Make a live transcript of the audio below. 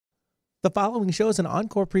The following show is an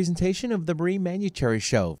encore presentation of the Marie Manucherry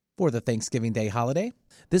Show for the Thanksgiving Day holiday.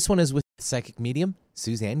 This one is with psychic medium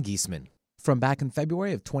Suzanne Giesemann from back in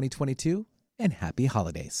February of 2022, and happy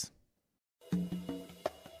holidays.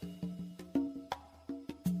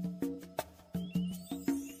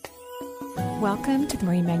 Welcome to the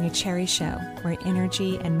Marie Manucherry Show, where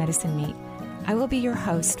energy and medicine meet. I will be your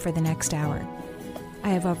host for the next hour. I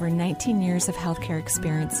have over 19 years of healthcare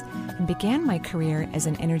experience and began my career as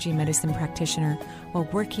an energy medicine practitioner while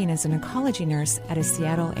working as an oncology nurse at a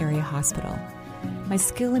Seattle area hospital. My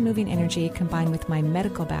skill in moving energy combined with my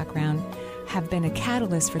medical background have been a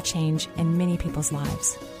catalyst for change in many people's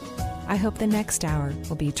lives. I hope the next hour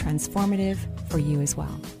will be transformative for you as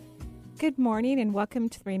well. Good morning and welcome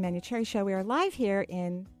to the Marie Manucherry Show. We are live here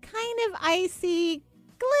in kind of icy,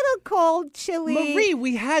 little cold, chilly. Marie,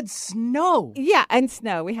 we had snow. Yeah, and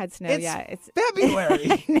snow. We had snow. It's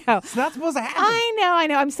February. I know. It's not supposed to happen. I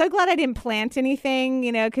know. I'm so glad I didn't plant anything,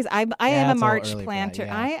 because I am a March planter.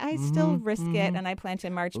 I still risk it, and I plant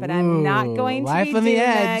in March, but I'm not going to life be on the doing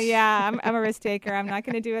edge. that. Yeah, I'm a risk taker. I'm not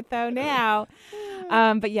going to do it, though, now.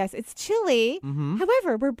 But yes, it's chilly.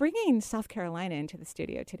 However, we're bringing South Carolina into the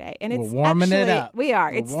studio today, and it's we're warming actually, it up. We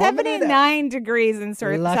are. It's 79 degrees in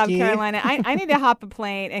South Carolina. I need to hop a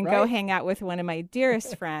plane and go hang out with one of my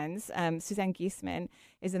dearest friends. Suzanne Giesemann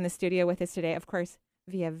is in the studio with us today, of course,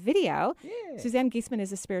 via video. Yeah. Suzanne Giesemann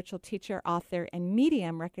is a spiritual teacher, author, and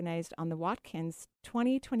medium recognized on the Watkins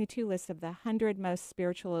 2022 list of the 100 most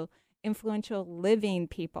spiritual, influential living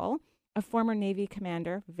people. A former Navy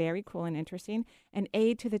commander, very cool and interesting, an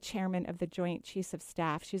aide to the chairman of the Joint Chiefs of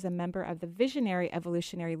Staff. She's a member of the Visionary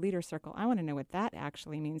Evolutionary Leader Circle. I want to know what that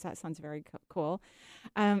actually means. That sounds very cool.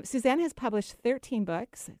 Suzanne has published 13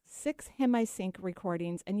 books, 6 HemiSync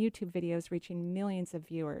recordings, and YouTube videos reaching millions of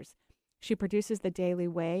viewers. She produces the Daily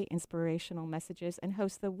Way inspirational messages and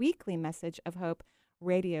hosts the weekly Message of Hope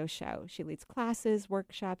radio show. She leads classes,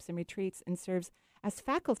 workshops, and retreats and serves as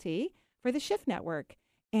faculty for the Shift Network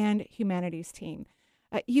and Humanities team.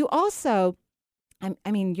 You also,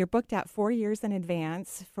 you're booked out 4 years in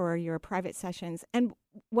advance for your private sessions. And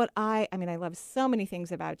I love so many things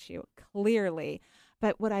about you, clearly.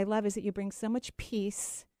 But what I love is that you bring so much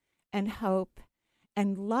peace and hope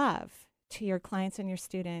and love to your clients and your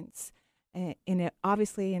students,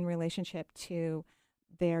 obviously in relationship to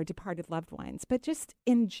their departed loved ones. But just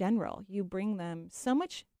in general, you bring them so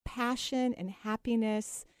much passion and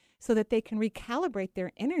happiness so that they can recalibrate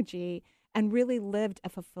their energy and really live a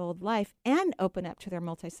fulfilled life and open up to their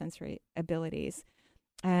multisensory abilities.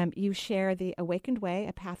 You share the Awakened Way,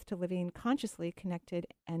 a path to living consciously connected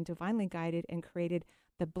and divinely guided, and created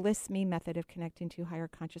the Bliss Me method of connecting to higher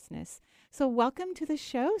consciousness. So welcome to the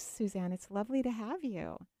show, Suzanne. It's lovely to have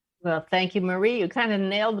you. Well, thank you, Marie. You kind of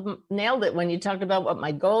nailed it when you talked about what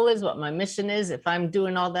my goal is, what my mission is. If I'm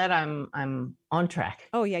doing all that, I'm on track.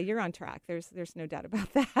 Oh yeah, you're on track. There's no doubt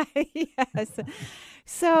about that. Yes.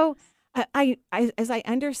 So, as I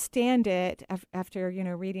understand it, after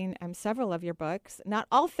reading several of your books, not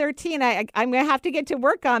all 13. I'm gonna have to get to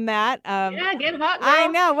work on that. Get hot, girl. I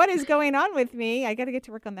know what is going on with me. I got to get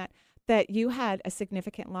to work on that. That you had a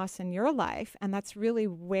significant loss in your life, and that's really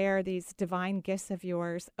where these divine gifts of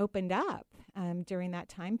yours opened up during that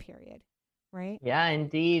time period, right? Yeah,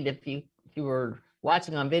 indeed. If you were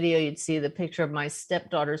watching on video, you'd see the picture of my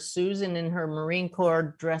stepdaughter Susan in her Marine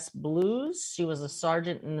Corps dress blues. She was a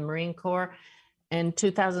sergeant in the Marine Corps. In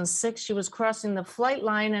 2006, she was crossing the flight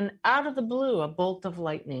line, and out of the blue, a bolt of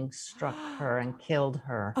lightning struck her and killed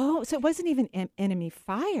her. Oh, so it wasn't even enemy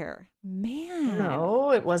fire. Man.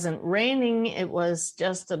 No, it wasn't raining. It was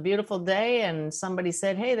just a beautiful day, and somebody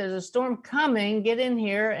said, hey, there's a storm coming. Get in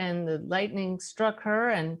here. And the lightning struck her,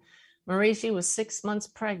 and Marie, she was 6 months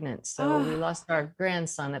pregnant, so we lost our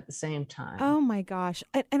grandson at the same time. Oh, my gosh.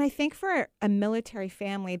 And I think for a military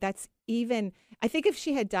family, that's even, I think if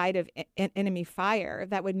she had died of enemy fire,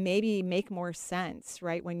 that would maybe make more sense,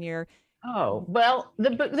 right? When you're... Oh, well,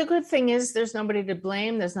 the good thing is there's nobody to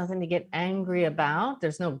blame. There's nothing to get angry about.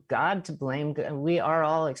 There's no God to blame. We are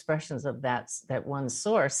all expressions of that one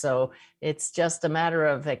source. So it's just a matter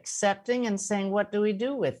of accepting and saying, what do we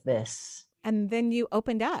do with this? And then you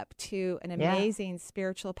opened up to an amazing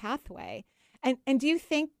spiritual pathway. And do you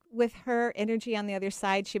think with her energy on the other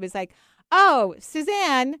side, she was like, oh,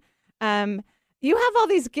 Suzanne, you have all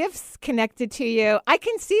these gifts connected to you. I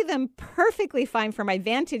can see them perfectly fine from my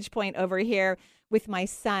vantage point over here with my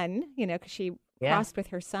son, because she crossed with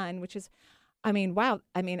her son, which is, wow.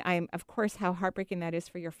 I'm, of course, how heartbreaking that is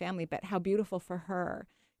for your family, but how beautiful for her.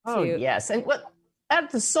 Oh, yes. And at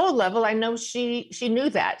the soul level, I know she knew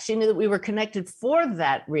that. She knew that we were connected for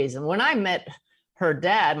that reason. When I met her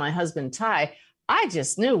dad, my husband, Ty, I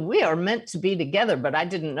just knew we are meant to be together, but I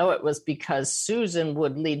didn't know it was because Susan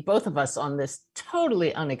would lead both of us on this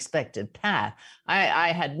totally unexpected path.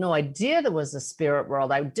 I had no idea there was a spirit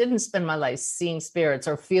world. I didn't spend my life seeing spirits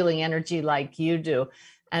or feeling energy like you do.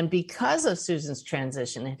 And because of Susan's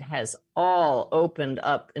transition, it has all opened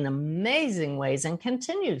up in amazing ways and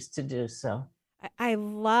continues to do so. I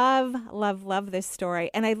love, love, love this story.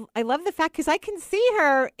 And I love the fact because I can see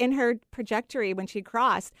her in her trajectory when she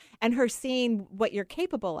crossed and her seeing what you're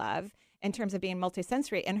capable of in terms of being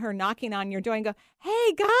multisensory and her knocking on your door and go,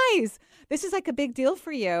 hey, guys, this is like a big deal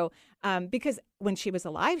for you. Because when she was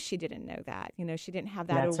alive, she didn't know that. She didn't have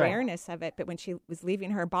that awareness of it. But when she was leaving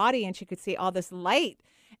her body and she could see all this light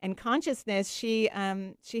and consciousness, she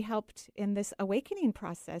helped in this awakening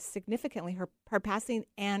process significantly, her passing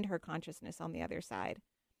and her consciousness on the other side.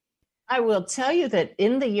 I will tell you that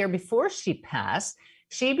in the year before she passed,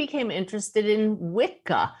 she became interested in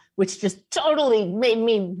Wicca, which just totally made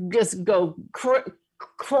me just go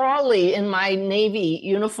crawly in my Navy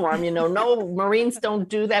uniform. No, Marines don't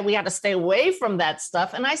do that. We got to stay away from that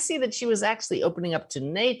stuff. And I see that she was actually opening up to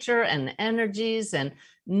nature and energies and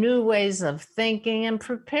new ways of thinking and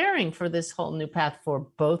preparing for this whole new path for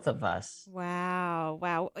both of us.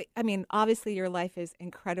 Wow. I mean, obviously your life is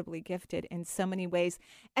incredibly gifted in so many ways.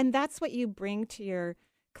 And that's what you bring to your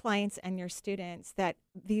clients and your students, that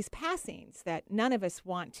these passings that none of us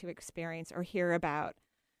want to experience or hear about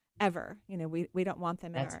ever. We don't want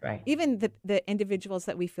them. That's right. Even the individuals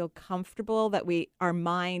that we feel comfortable, that our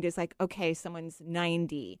mind is like, okay, someone's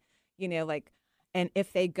 90, and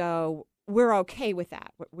if they go, we're okay with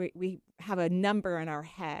that. We have a number in our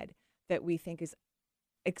head that we think is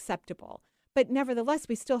acceptable. But nevertheless,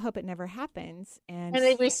 we still hope it never happens. And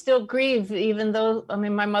we still grieve, even though,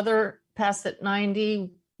 my mother passed at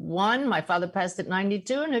 91, my father passed at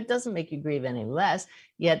 92, and it doesn't make you grieve any less.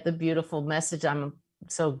 Yet the beautiful message I'm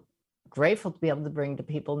so grateful to be able to bring to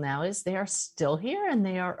people now is they are still here and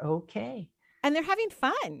they are okay. And they're having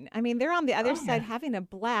fun. They're on the other side having a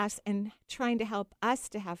blast and trying to help us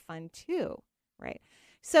to have fun too, right?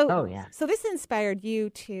 So, So this inspired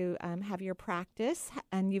you to have your practice,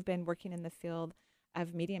 and you've been working in the field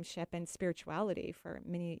of mediumship and spirituality for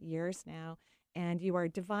many years now, and you are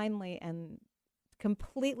divinely and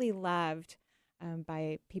completely loved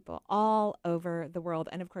by people all over the world,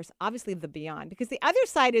 and of course, obviously the beyond, because the other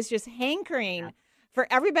side is just hankering for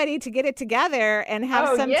everybody to get it together and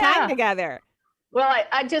have some time together. Well,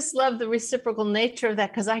 I just love the reciprocal nature of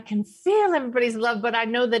that, because I can feel everybody's love, but I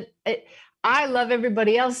know that I love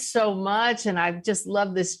everybody else so much, and I just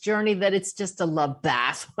love this journey that it's just a love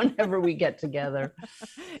bath whenever we get together.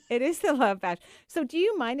 It is the love bath. So do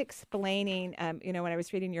you mind explaining, when I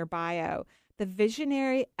was reading your bio, the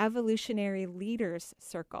Visionary Evolutionary Leaders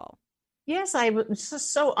Circle? Yes, I was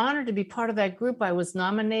just so honored to be part of that group. I was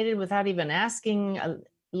nominated without even asking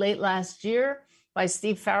late last year by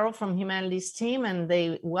Steve Farrell from Humanity's Team, and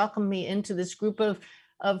they welcomed me into this group of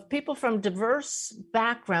people from diverse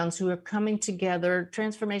backgrounds who are coming together,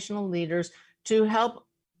 transformational leaders, to help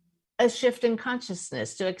a shift in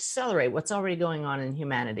consciousness, to accelerate what's already going on in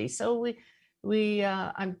humanity. So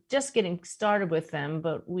I'm just getting started with them,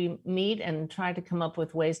 but we meet and try to come up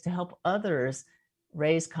with ways to help others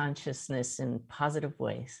raise consciousness in positive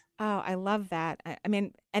ways. Oh, I love that.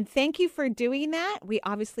 And thank you for doing that. We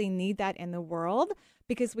obviously need that in the world,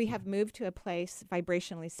 because we have moved to a place,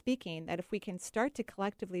 vibrationally speaking, that if we can start to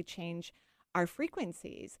collectively change our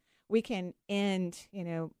frequencies, we can end,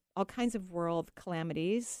 all kinds of world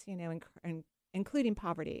calamities, including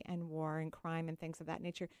poverty and war and crime and things of that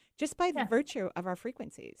nature, just by the virtue of our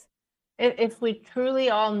frequencies. If we truly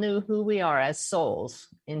all knew who we are as souls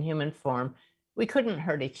in human form, we couldn't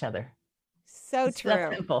hurt each other. It's true.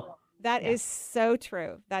 That simple. That is so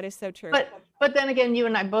true. That is so true. But then again, you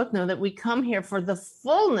and I both know that we come here for the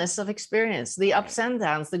fullness of experience, the ups and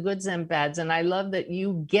downs, the goods and bads. And I love that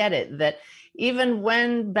you get it, that even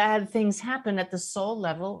when bad things happen at the soul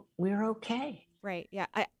level, we're okay. Right. Yeah.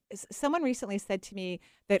 Someone recently said to me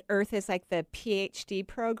that Earth is like the PhD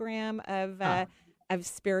program of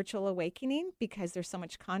spiritual awakening, because there's so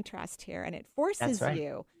much contrast here, and it forces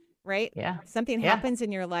you. Right? Yeah. Something happens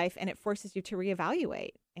in your life and it forces you to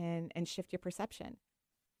reevaluate and shift your perception.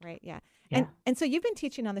 Right? Yeah. And so you've been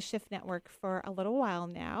teaching on the Shift Network for a little while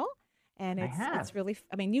now. And it's really,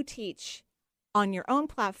 you teach on your own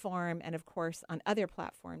platform and of course on other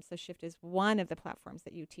platforms. So Shift is one of the platforms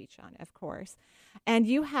that you teach on, of course. And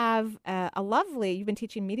you have you've been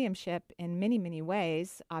teaching mediumship in many, many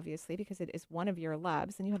ways, obviously, because it is one of your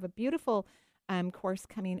loves. And you have a beautiful course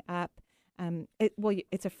coming up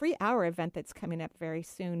It's a free hour event that's coming up very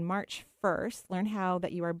soon, March 1st. Learn how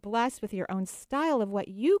that you are blessed with your own style of what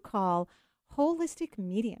you call holistic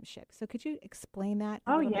mediumship. So could you explain that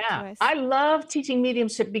a little bit to us? I love teaching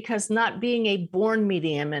mediumship because not being a born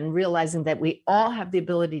medium and realizing that we all have the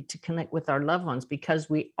ability to connect with our loved ones because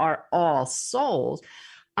we are all souls,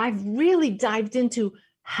 I've really dived into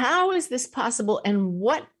how is this possible and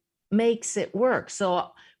what makes it work.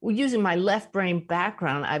 So using my left brain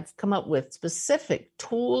background, I've come up with specific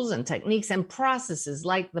tools and techniques and processes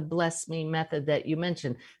like the Bless Me method that you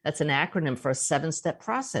mentioned. That's an acronym for a 7-step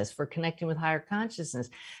process for connecting with higher consciousness.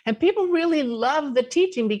 And people really love the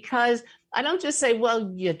teaching because I don't just say,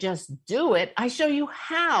 well, you just do it. I show you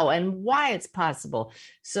how and why it's possible.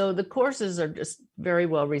 So the courses are just very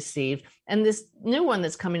well received. And this new one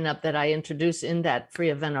that's coming up that I introduce in that free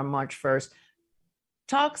event on March 1st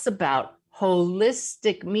talks about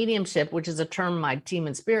holistic mediumship, which is a term my team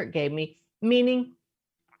and spirit gave me, meaning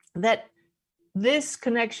that this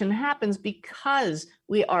connection happens because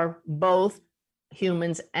we are both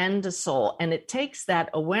humans and a soul. And it takes that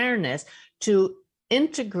awareness to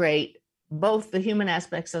integrate both the human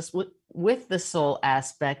aspects with the soul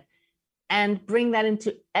aspect and bring that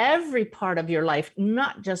into every part of your life,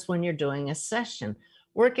 not just when you're doing a session.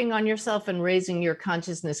 Working on yourself and raising your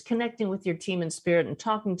consciousness, connecting with your team and spirit and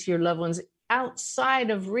talking to your loved ones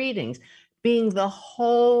outside of readings, being the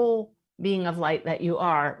whole being of light that you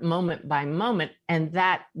are moment by moment. And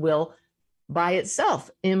that will by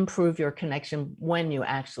itself improve your connection when you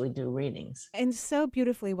actually do readings. And so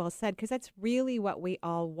beautifully well said, because that's really what we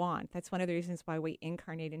all want. That's one of the reasons why we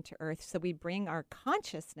incarnate into Earth. So we bring our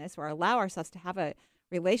consciousness or allow ourselves to have a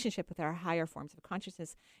relationship with our higher forms of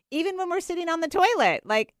consciousness, even when we're sitting on the toilet,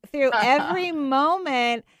 like through every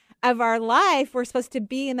moment of our life, we're supposed to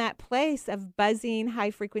be in that place of buzzing,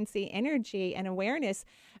 high frequency energy and awareness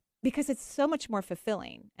because it's so much more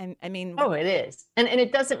fulfilling. And I mean, oh, it is. And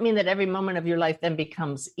it doesn't mean that every moment of your life then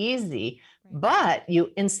becomes easy, right, but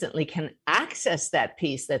you instantly can access that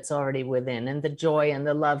peace that's already within and the joy and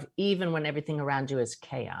the love, even when everything around you is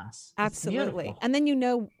chaos. Absolutely. And then you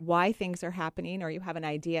know why things are happening, or you have an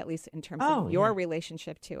idea, at least in terms of your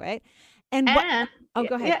relationship to it. And go ahead.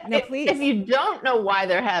 Yeah, no, please. If you don't know why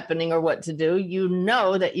they're happening or what to do, you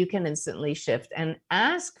know that you can instantly shift and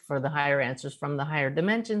ask for the higher answers from the higher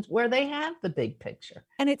dimensions where they have the big picture.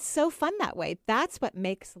 And it's so fun that way. That's what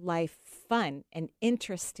makes life fun and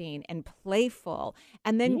interesting and playful.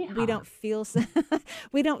 And then we don't feel so,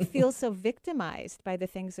 so victimized by the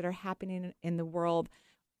things that are happening in the world,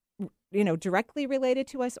 you know, directly related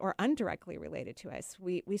to us or indirectly related to us.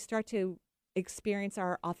 We start to experience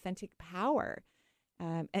our authentic power.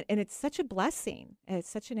 And it's such a blessing. It's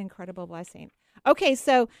such an incredible blessing. Okay,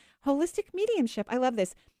 so holistic mediumship. I love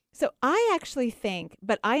this. So I actually think,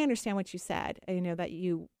 but I understand what you said, you know, that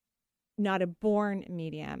you not a born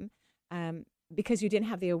medium because you didn't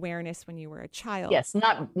have the awareness when you were a child. Yes,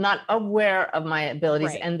 not aware of my abilities,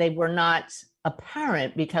 right, and they were not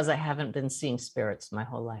apparent because I haven't been seeing spirits my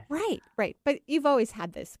whole life. Right. But you've always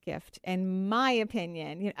had this gift, in my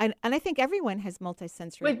opinion. You know, and I think everyone has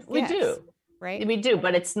multisensory gifts. We do. Right? We do,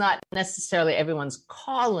 but it's not necessarily everyone's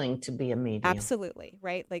calling to be a medium. Absolutely,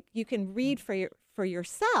 right? Like you can read for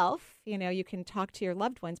yourself, you know, you can talk to your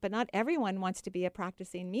loved ones, but not everyone wants to be a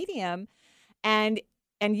practicing medium. And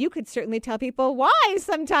you could certainly tell people why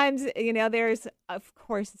sometimes, you know, of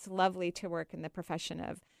course, it's lovely to work in the profession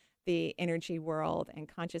of the energy world and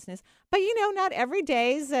consciousness. But, you know, not every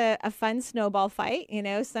day is a fun snowball fight. You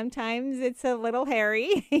know, sometimes it's a little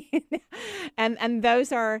hairy. and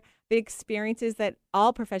those are the experiences that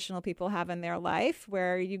all professional people have in their life,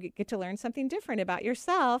 where you get to learn something different about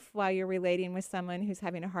yourself while you're relating with someone who's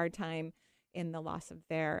having a hard time in the loss of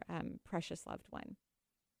their precious loved one.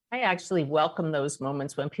 I actually welcome those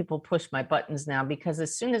moments when people push my buttons now, because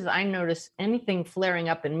as soon as I notice anything flaring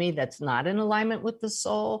up in me that's not in alignment with the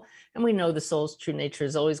soul, and we know the soul's true nature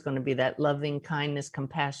is always going to be that loving, kindness,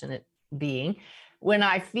 compassionate being. When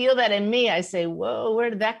I feel that in me, I say, whoa,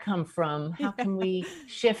 where did that come from? How can we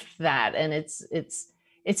shift that? And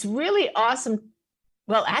it's really awesome.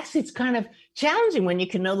 Well, actually, it's kind of challenging when you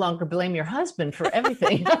can no longer blame your husband for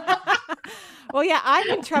everything. Well, yeah, I'm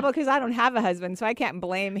in trouble because I don't have a husband, so I can't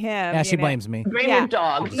blame him. Yeah, she blames me. Blame your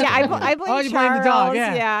dog. Yeah, I blame Charles. You blame the dog,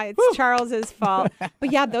 yeah. It's Charles's fault.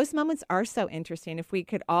 But yeah, those moments are so interesting. If we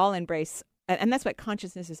could all embrace, and that's what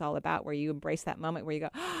consciousness is all about, where you embrace that moment where you go,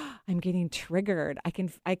 oh, I'm getting triggered. I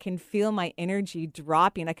can feel my energy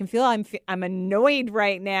dropping. I can feel I'm annoyed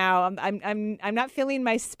right now. I'm not feeling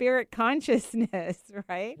my spirit consciousness,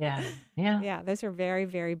 right? Yeah. Yeah, those are very,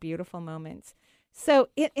 very beautiful moments. So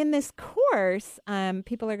in this course,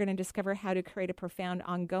 people are going to discover how to create a profound,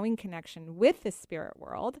 ongoing connection with the spirit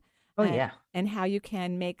world. Oh, yeah. And how you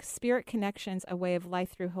can make spirit connections a way of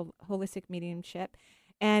life through holistic mediumship.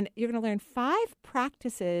 And you're going to learn 5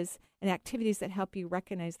 practices and activities that help you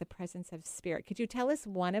recognize the presence of spirit. Could you tell us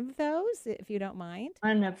one of those, if you don't mind?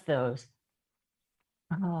 One of those.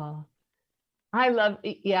 Oh, I love,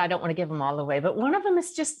 I don't want to give them all away, but one of them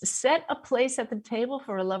is just set a place at the table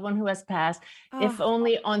for a loved one who has passed, if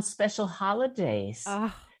only on special holidays.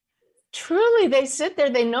 Truly, they sit there,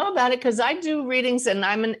 they know about it, because I do readings and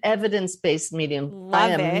I'm an evidence-based medium. I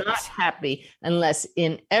am not happy unless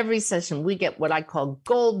in every session we get what I call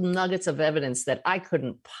gold nuggets of evidence that I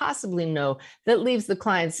couldn't possibly know, that leaves the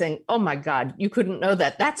client saying, oh my God, you couldn't know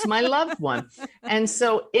that. That's my loved one. And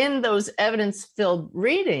so in those evidence-filled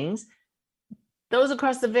readings, those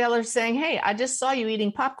across the veil are saying, hey, I just saw you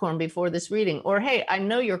eating popcorn before this reading. Or, hey, I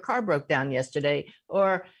know your car broke down yesterday.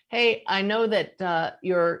 Or, hey, I know that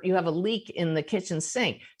you have a leak in the kitchen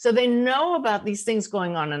sink. So they know about these things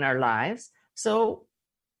going on in our lives. So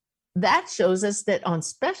that shows us that on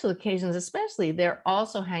special occasions, especially, they're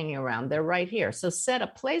also hanging around. They're right here. So set a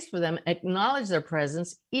place for them, acknowledge their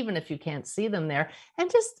presence, even if you can't see them there,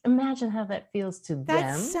 and just imagine how that feels to them.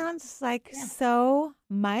 That sounds like so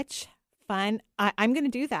much fun. I'm going to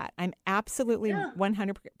do that. I'm absolutely 100%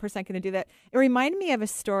 going to do that. It reminded me of a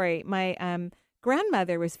story. My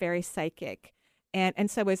grandmother was very psychic, and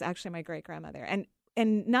so was actually my great grandmother.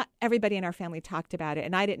 And not everybody in our family talked about it.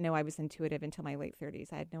 And I didn't know I was intuitive until my late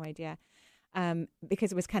 30s. I had no idea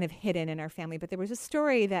because it was kind of hidden in our family. But there was a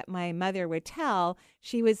story that my mother would tell.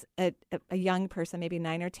 She was a young person, maybe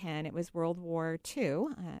 9 or 10. It was World War II.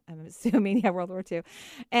 I'm assuming, World War II.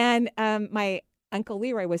 And my Uncle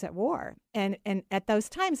Leroy was at war. And at those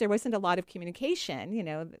times, there wasn't a lot of communication.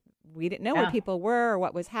 We didn't know where people were or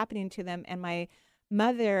what was happening to them. And my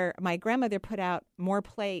grandmother put out more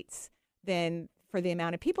plates than for the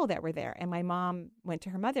amount of people that were there. And my mom went to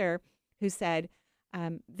her mother, who said,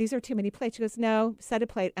 these are too many plates. She goes, no, set a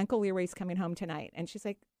plate. Uncle Leroy's coming home tonight. And she's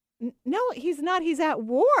like, no, he's not. He's at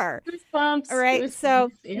war. Goosebumps. All right. Goosebumps.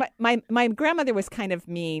 So my grandmother was kind of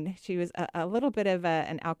mean. She was a little bit of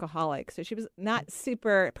an alcoholic. So she was not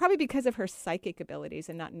super, probably because of her psychic abilities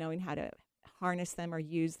and not knowing how to harness them or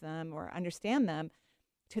use them or understand them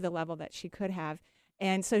to the level that she could have.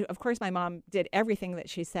 And so, of course, my mom did everything that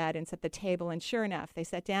she said and set the table. And sure enough, they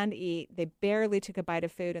sat down to eat. They barely took a bite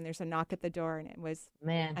of food. And there's a knock at the door. And it was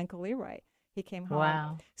Uncle Leroy. He came home.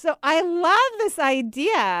 Wow. So I love this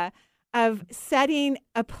idea of setting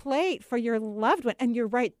a plate for your loved one. And you're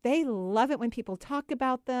right. They love it when people talk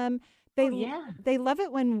about them. They love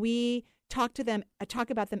it when we talk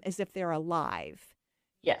about them as if they're alive.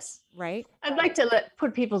 Yes. Right. I'd like to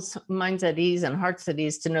put people's minds at ease and hearts at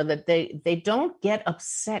ease to know that they don't get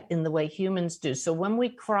upset in the way humans do. So when we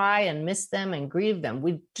cry and miss them and grieve them,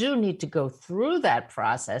 we do need to go through that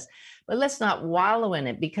process, but let's not wallow in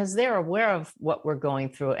it, because they're aware of what we're going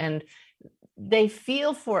through and they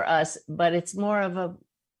feel for us, but it's more of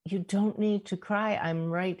you don't need to cry.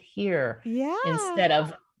 I'm right here. Yeah. Instead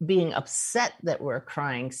of being upset that we're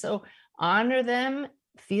crying. So honor them.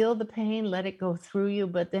 Feel the pain, let it go through you,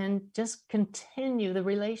 but then just continue the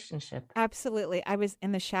relationship. Absolutely. I was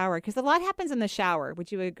in the shower because a lot happens in the shower.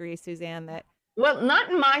 Would you agree, Suzanne, that? Well,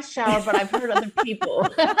 not in my shower, but I've heard other people.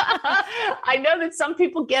 I know that some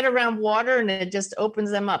people get around water and it just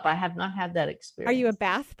opens them up. I have not had that experience. Are you a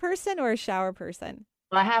bath person or a shower person?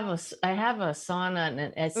 Well, I have a sauna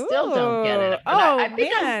and I still don't get it. But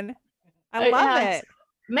I love it.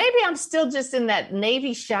 Maybe I'm still just in that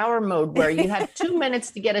Navy shower mode where you have 2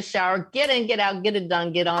 minutes to get a shower, get in, get out, get it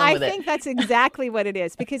done, get on with it. I think that's exactly what it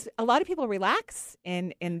is, because a lot of people relax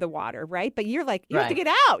in the water, right? But you're like, you have to get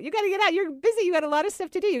out. You got to get out. You're busy. You got a lot of stuff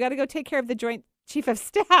to do. You got to go take care of the Joint Chief of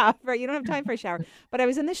Staff, right? You don't have time for a shower. But I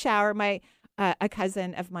was in the shower. A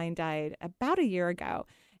cousin of mine died about a year ago.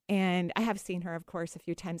 And I have seen her, of course, a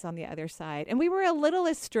few times on the other side. And we were a little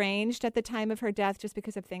estranged at the time of her death just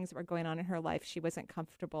because of things that were going on in her life. She wasn't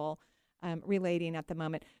comfortable relating at the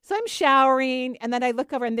moment. So I'm showering, and then I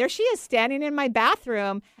look over, and there she is standing in my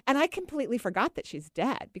bathroom. And I completely forgot that she's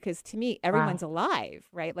dead, because to me, everyone's alive,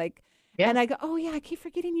 right? And I go, oh, yeah, I keep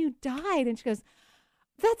forgetting you died. And she goes,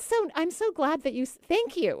 I'm so glad that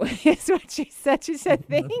thank you, is what she said. She said,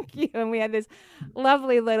 thank you. And we had this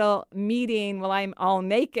lovely little meeting while I'm all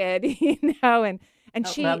naked, and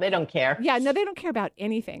well, they don't care. Yeah, no, they don't care about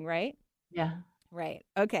anything, right? Yeah. Right.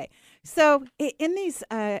 Okay. So in these,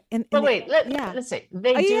 let's say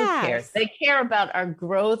they do care. They care about our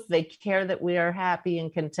growth. They care that we are happy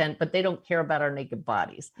and content, but they don't care about our naked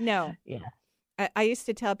bodies. No. Yeah. I used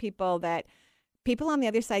to tell people that people on the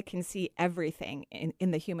other side can see everything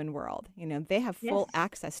in the human world. They have full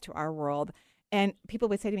access to our world. And people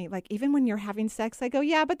would say to me, like, even when you're having sex, I go,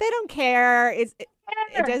 yeah, but they don't care. It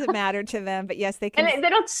doesn't matter to them. But yes, they can. And they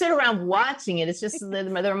don't sit around watching it. It's just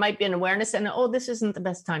that there might be an awareness and, this isn't the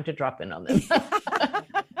best time to drop in on this.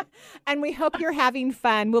 And we hope you're having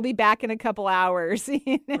fun. We'll be back in a couple hours.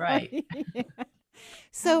 Right. Yeah.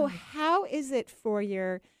 So how is it for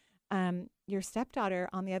your stepdaughter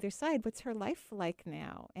on the other side? What's her life like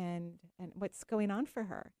now? And what's going on for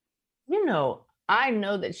her? I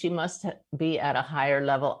know that she must be at a higher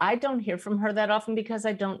level. I don't hear from her that often because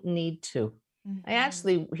I don't need to. Mm-hmm. I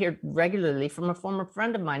actually hear regularly from a former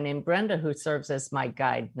friend of mine named Brenda, who serves as my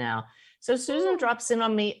guide now. So Susan drops in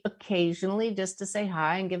on me occasionally just to say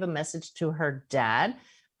hi and give a message to her dad.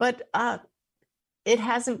 But it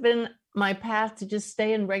hasn't been my path to just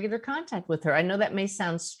stay in regular contact with her. I know that may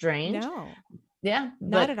sound strange. No. Yeah.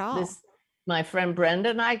 Not at all. My friend Brenda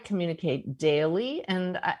and I communicate daily,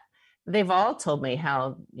 and they've all told me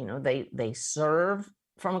how, they serve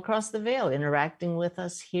from across the veil, interacting with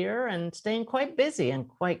us here and staying quite busy and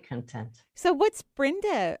quite content. So what's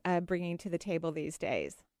Brenda bringing to the table these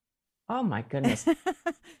days? Oh, my goodness.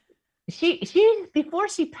 She before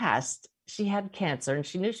she passed, she had cancer and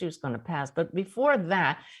she knew she was going to pass. But before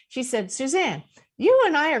that, she said, Suzanne, you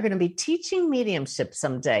and I are going to be teaching mediumship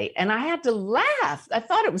someday. And I had to laugh. I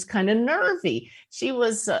thought it was kind of nervy. She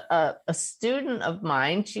was a student of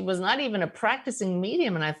mine. She was not even a practicing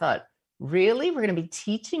medium. And I thought, really? We're going to be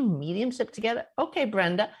teaching mediumship together? Okay,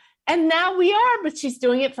 Brenda. And now we are, but she's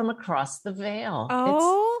doing it from across the veil.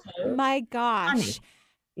 Oh, so my gosh. Funny.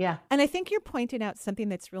 Yeah. And I think you're pointing out something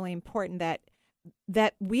that's really important,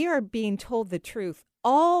 that we are being told the truth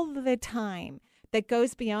all the time that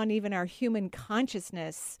goes beyond even our human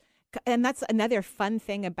consciousness. And that's another fun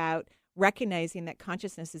thing about recognizing that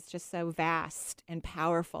consciousness is just so vast and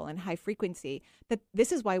powerful and high frequency, that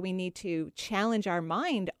this is why we need to challenge our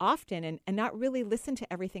mind often and not really listen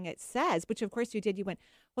to everything it says, which of course you did. You went,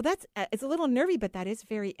 well, it's a little nervy, but that is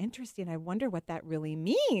very interesting. I wonder what that really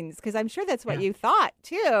means, because I'm sure that's what you thought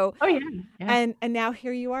too. Oh, yeah. And now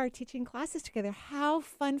here you are teaching classes together. How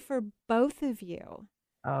fun for both of you.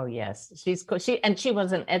 Oh, yes. She's cool. She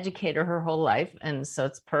was an educator her whole life. And so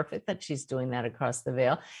it's perfect that she's doing that across the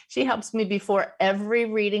veil. She helps me before every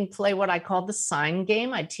reading play what I call the sign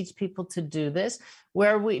game. I teach people to do this,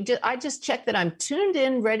 where I just check that I'm tuned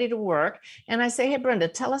in, ready to work. And I say, hey, Brenda,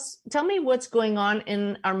 tell me what's going on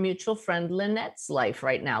in our mutual friend Lynette's life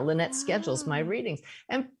right now. Lynette schedules my readings.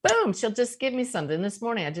 And boom, she'll just give me something. This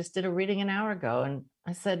morning, I just did a reading an hour ago. And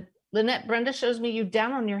I said, Lynette, Brenda shows me you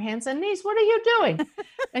down on your hands and knees. What are you doing?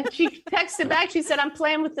 And she texted back. She said, I'm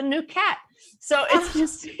playing with the new cat. So it's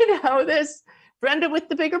just, this Brenda with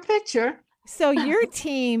the bigger picture. So your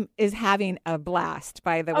team is having a blast,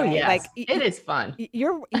 by the way. Oh, yes. Like, it is fun.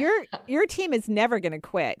 Your team is never going to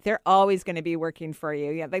quit. They're always going to be working for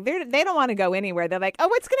you. Yeah, like they don't want to go anywhere. They're like, oh,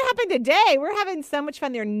 what's going to happen today? We're having so much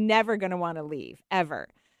fun. They're never going to want to leave, ever.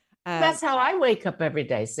 That's how I wake up every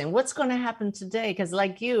day, saying, what's going to happen today? Because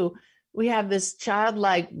like you, we have this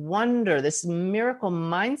childlike wonder, this miracle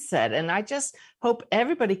mindset. And I just hope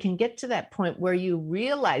everybody can get to that point where you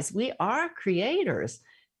realize we are creators.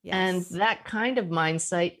 Yes. And that kind of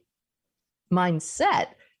mindset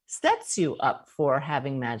sets you up for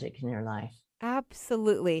having magic in your life.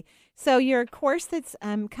 Absolutely. So your course that's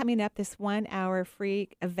coming up, this 1 hour free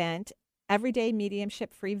event, Everyday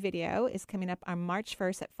Mediumship Free Video, is coming up on March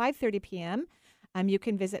 1st at 5:30 p.m. You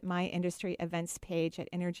can visit my industry events page at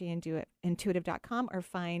energyintuitive.com or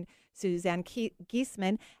find Suzanne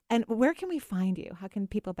Giesemann. And where can we find you? How can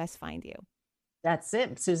people best find you? That's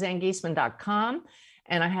it, SuzanneGiesemann.com.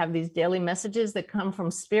 And I have these daily messages that come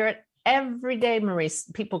from Spirit. Every day, Maurice,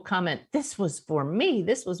 people comment, this was for me.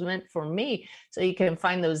 This was meant for me. So you can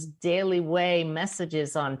find those Daily Way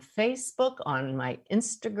messages on Facebook, on my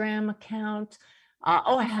Instagram account.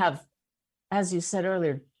 I have, as you said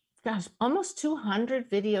earlier, almost 200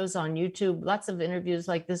 videos on YouTube, lots of interviews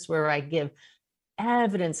like this where I give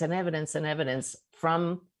evidence and evidence and evidence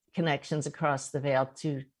from connections across the veil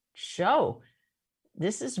to show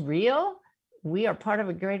this is real. We are part of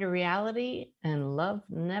a greater reality, and love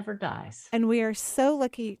never dies. And we are so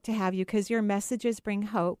lucky to have you, because your messages bring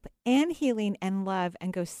hope and healing and love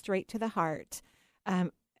and go straight to the heart.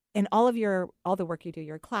 And all the work you do,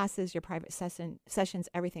 your classes, your private sessions,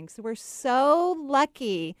 everything. So we're so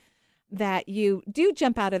lucky that you do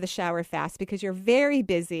jump out of the shower fast because you're very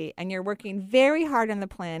busy and you're working very hard on the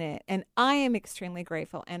planet. And I am extremely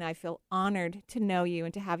grateful, and I feel honored to know you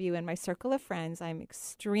and to have you in my circle of friends. I'm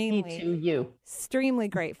extremely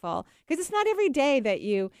grateful, because it's not every day that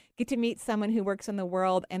you get to meet someone who works in the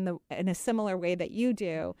world in a similar way that you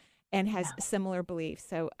do and has similar beliefs.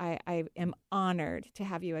 So I am honored to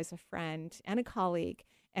have you as a friend and a colleague.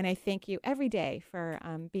 And I thank you every day for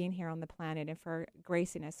being here on the planet and for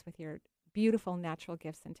gracing us with your beautiful natural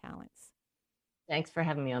gifts and talents. Thanks for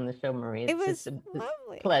having me on the show, Marie. It was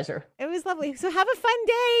lovely. Pleasure. It was lovely. So have a fun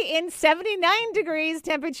day in 79 degrees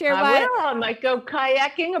temperature. I will. I might go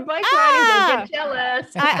kayaking or bike riding. Don't get jealous.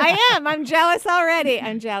 I am. I'm jealous already.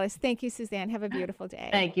 I'm jealous. Thank you, Suzanne. Have a beautiful day.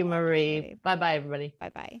 Thank you, Marie. Bye-bye, everybody.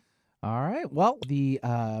 Bye-bye. All right. Well, the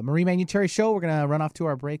Marie Manuchehri Show, we're going to run off to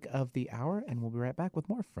our break of the hour, and we'll be right back with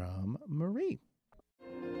more from Marie.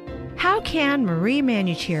 How can Marie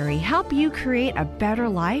Manuchehri help you create a better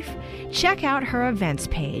life? Check out her events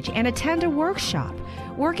page and attend a workshop.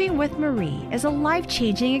 Working with Marie is a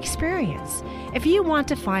life-changing experience. If you want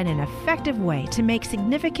to find an effective way to make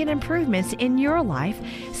significant improvements in your life,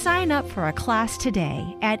 sign up for a class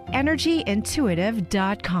today at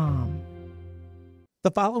energyintuitive.com. The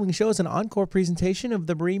following show is an encore presentation of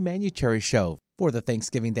the Marie Manuchehri Show for the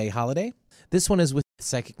Thanksgiving Day holiday. This one is with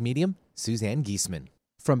psychic medium Suzanne Giesemann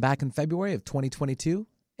from back in February of 2022,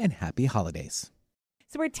 and happy holidays.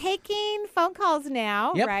 So we're taking phone calls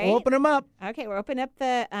now, right? We'll open them up. Okay, we're opening up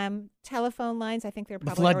the telephone lines. I think they're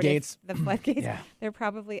probably floodgates. The floodgates. Yeah. They're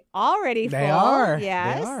probably already full. They are.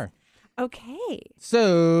 Yes. They are. Okay.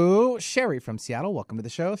 So Sherry from Seattle, welcome to the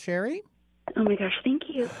show, Sherry. Oh my gosh, thank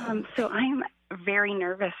you. So I'm very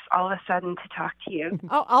nervous all of a sudden to talk to you.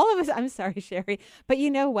 Oh, all of us. I'm sorry, Sherry. But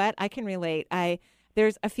you know what? I can relate.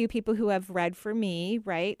 There's a few people who have read for me,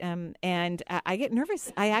 right? And I get nervous.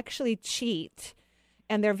 I actually cheat.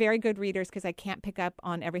 And they're very good readers because I can't pick up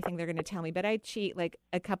on everything they're going to tell me. But I cheat like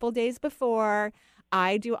a couple days before.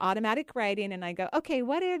 I do automatic writing and I go, okay,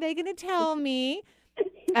 what are they going to tell me?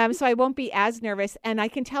 So I won't be as nervous. And I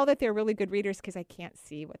can tell that they're really good readers because I can't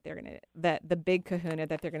see what they're going to, the big kahuna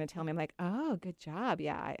that they're going to tell me. I'm like, oh, good job.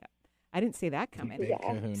 Yeah, I didn't see that coming.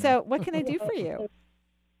 Yeah. So what can I do for you?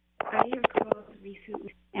 I have called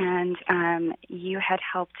recently, and you had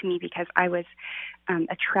helped me because I was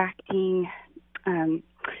attracting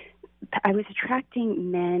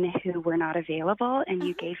men who were not available, and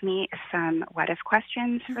you gave me some what-if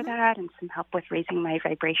questions for that and some help with raising my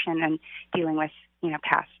vibration and dealing with,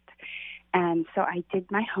 past. And so I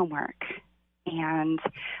did my homework, and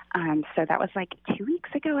so that was like 2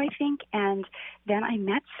 weeks ago, I think, and then I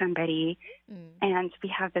met somebody, and we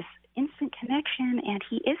have this instant connection, and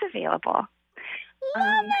he is available.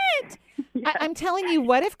 Love it! Yeah. I'm telling you,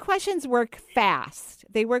 what if questions work fast?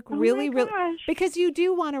 They work really, because you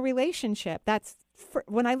do want a relationship. That's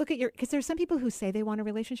when I look at because there's some people who say they want a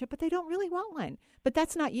relationship, but they don't really want one. But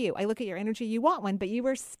that's not you. I look at your energy, you want one, but you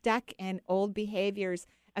were stuck in old behaviors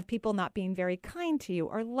of people not being very kind to you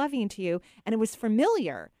or loving to you. And it was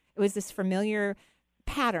familiar. It was this familiar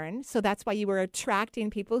pattern. So that's why you were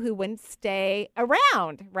attracting people who wouldn't stay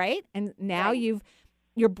around, right? And now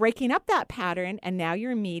you're breaking up that pattern, and now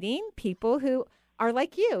you're meeting people who are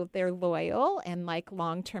like you. They're loyal and like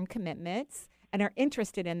long-term commitments and are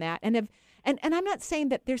interested in that. And I'm not saying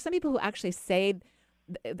that there's some people who actually say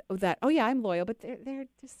that, oh yeah, I'm loyal, but they're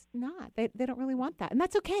just not. They don't really want that. And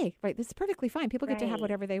that's okay, right? This is perfectly fine. People get to have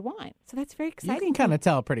whatever they want. So that's very exciting. You can kind of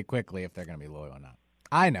tell pretty quickly if they're going to be loyal or not.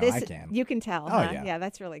 I know, I can. You can tell. Oh, yeah. Yeah,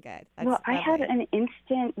 that's really good. That's well, we had an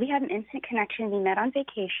instant connection. We met on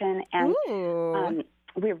vacation, and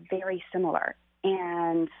we're very similar.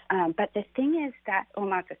 And but the thing is that,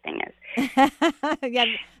 not the thing is. Yeah,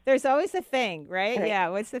 there's always a thing, right? Yeah,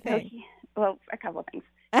 what's the thing? Well, a couple of things.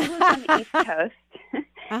 He lives on the East Coast.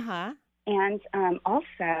 Uh-huh. And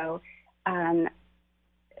also,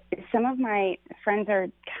 some of my friends are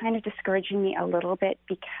kind of discouraging me a little bit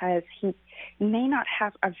because he may not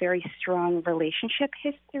have a very strong relationship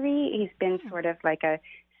history. He's been sort of like a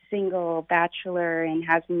single bachelor and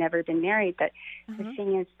has never been married. But the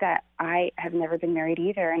thing is that I have never been married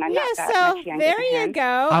either, and I'm not that much younger there than you him.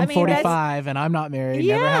 go. I'm 45 and I'm not married.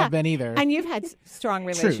 Never have been either. And you've had strong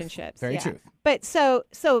relationships. Very true. But so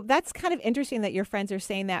that's kind of interesting that your friends are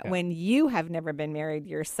saying that when you have never been married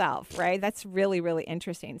yourself, right? That's really, really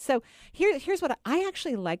interesting. So here's what I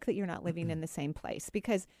actually like that you're not living in the same place,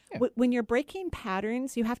 because when you're breaking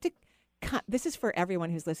patterns, you have to this is for everyone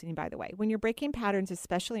who's listening, by the way. When you're breaking patterns,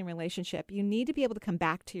 especially in relationship, you need to be able to come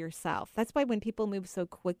back to yourself. That's why when people move so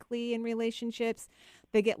quickly in relationships,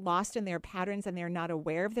 they get lost in their patterns and they're not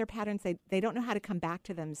aware of their patterns. They don't know how to come back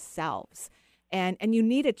to themselves. And you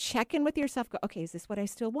need to check in with yourself. Go, okay, is this what I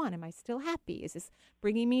still want? Am I still happy? Is this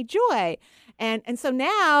bringing me joy? And so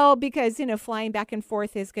now, because, flying back and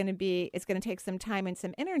forth it's going to take some time and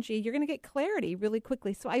some energy, you're going to get clarity really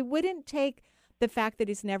quickly. So I wouldn't take the fact that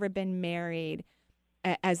he's never been married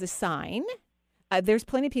as a sign. There's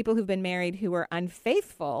plenty of people who've been married who are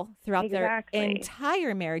unfaithful throughout their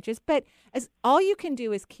entire marriages. But as all you can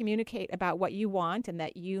do is communicate about what you want and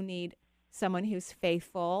that you need someone who's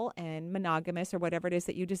faithful and monogamous or whatever it is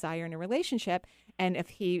that you desire in a relationship. And if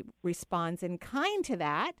he responds in kind to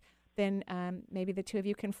that, then maybe the two of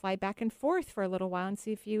you can fly back and forth for a little while and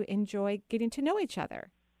see if you enjoy getting to know each other.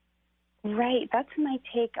 Right. That's my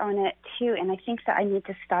take on it, too. And I think that I need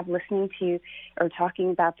to stop listening to or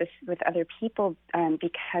talking about this with other people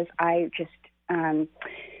because I just, I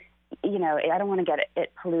don't want to get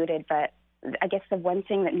it polluted, but I guess the one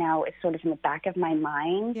thing that now is sort of in the back of my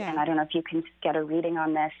mind, and I don't know if you can get a reading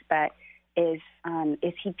on this, but is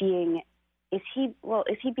he being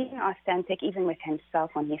authentic even with himself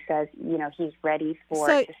when he says, he's ready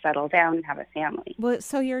to settle down and have a family? Well,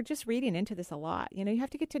 so you're just reading into this a lot. You have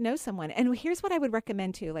to get to know someone. And here's what I would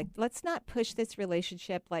recommend too. Like, let's not push this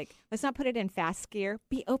relationship. Let's not put it in fast gear.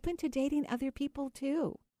 Be open to dating other people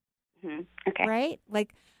too. Mm-hmm. Okay. Right?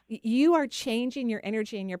 Like, you are changing your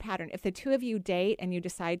energy and your pattern. If the two of you date and you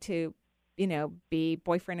decide to, be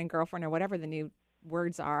boyfriend and girlfriend or whatever the new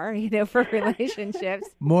words are, for relationships.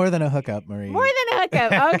 More than a hookup, Marie. More than a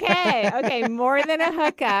hookup. Okay. More than a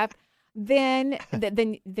hookup. Then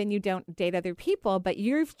you don't date other people, but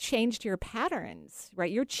you've changed your patterns,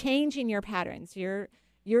 right? You're changing your patterns. You're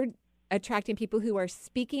attracting people who are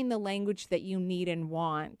speaking the language that you need and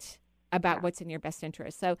want about what's in your best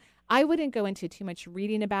interest. So I wouldn't go into too much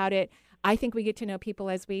reading about it. I think we get to know people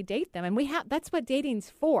as we date them, and that's what dating's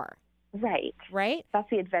for. Right. Right? That's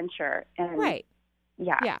the adventure. And right.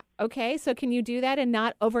 Yeah. Yeah. Okay. So can you do that and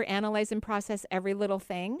not overanalyze and process every little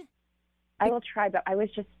thing? I will try, but I was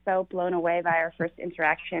just so blown away by our first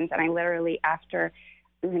interactions. And I literally, after,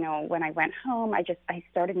 when I went home, I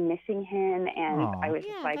started missing him. And I was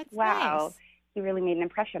just like, wow, nice. He really made an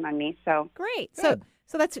impression on me. So great. So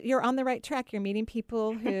you're on the right track. You're meeting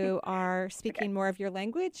people who are speaking more of your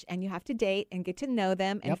language, and you have to date and get to know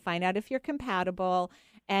them and find out if you're compatible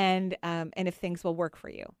and if things will work for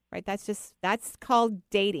you, right? That's called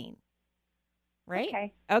dating,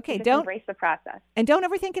 right? Okay. Don't embrace the process and don't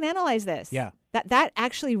overthink and analyze this. Yeah, that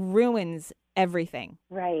actually ruins everything.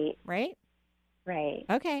 Right.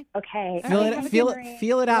 Okay.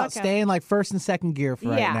 Feel it out. Stay in like first and second gear for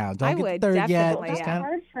right now. Don't get third yet. That's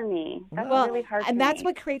hard for me. That's really hard for me. And that's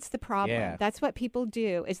what creates the problem. Yeah. That's what people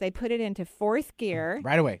do is they put it into fourth gear.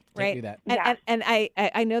 Right away. Right. Do that. And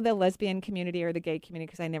I know the lesbian community or the gay community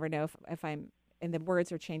because I never know if I'm, and the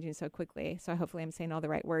words are changing so quickly. So hopefully I'm saying all the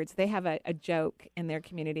right words. They have a joke in their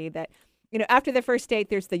community that, after the first date,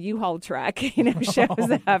 there's the U-Haul truck,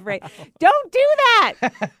 shows up, right? Don't do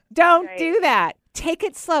that. Don't do that. Take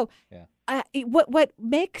it slow. Yeah. What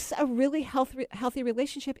makes a really healthy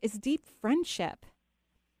relationship is deep friendship.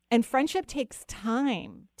 And friendship takes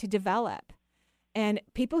time to develop. And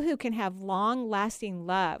people who can have long-lasting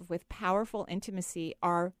love with powerful intimacy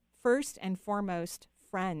are first and foremost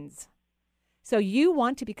friends. So you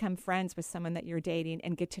want to become friends with someone that you're dating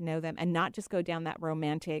and get to know them and not just go down that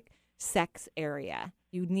romantic sex area.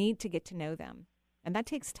 You need to get to know them. And that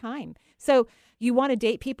takes time. So you want to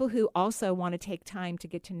date people who also want to take time to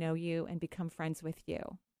get to know you and become friends with you.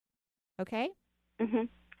 Okay? Mm-hmm.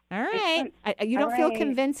 All right. You don't feel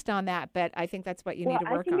convinced on that, but I think that's what you need to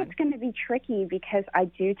work on. I think it's going to be tricky because I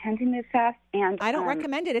do tend to move fast. And I don't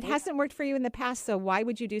recommend it. It hasn't worked for you in the past, so why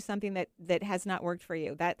would you do something that has not worked for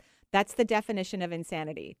you? That's the definition of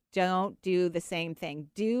insanity. Don't do the same thing.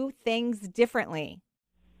 Do things differently.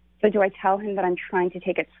 So do I tell him that I'm trying to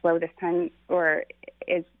take it slow this time, or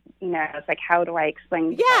it's like, how do I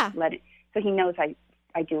explain? Yeah. So he knows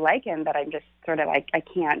I do like him, but I'm just sort of like, I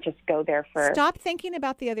can't just go there for. Stop thinking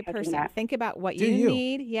about the other person. Think about what you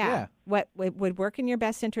need. Yeah. What would work in your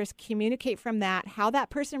best interest. Communicate from that. How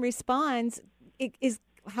that person responds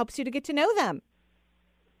helps you to get to know them.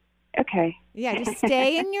 Okay. Yeah. Just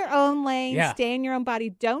stay in your own lane. Yeah. Stay in your own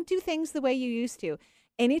body. Don't do things the way you used to.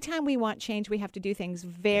 Anytime we want change, we have to do things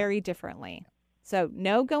very differently. So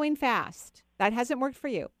no going fast. That hasn't worked for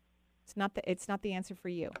you. It's not the answer for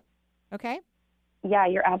you. Okay? Yeah,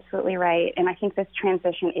 you're absolutely right. And I think this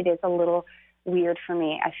transition, it is a little weird for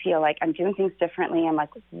me. I feel like I'm doing things differently. I'm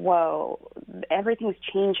like, whoa, everything's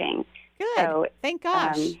changing. Good. So, thank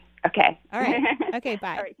gosh. Okay. All right. Okay,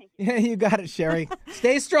 bye. All right, thank you. Yeah, you got it, Sherry.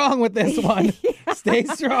 Stay strong with this one. Stay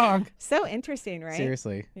strong. So interesting, right?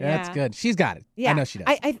 Seriously. Yeah. That's good. She's got it. Yeah. I know she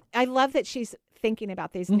does. I love that she's thinking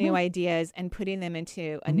about these new ideas and putting them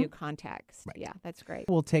into a new context. Right. Yeah, that's great.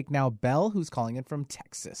 We'll take now Belle, who's calling in from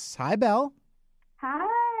Texas. Hi, Belle. Hi.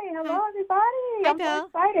 Hello, everybody. Hi, I'm Belle.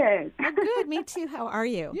 so excited. Oh, good. Me too. How are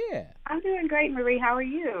you? Yeah. I'm doing great, Marie. How are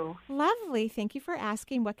you? Lovely. Thank you for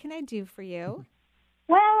asking. What can I do for you?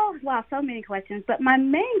 Well, so many questions, but my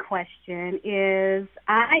main question is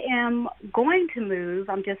I am going to move.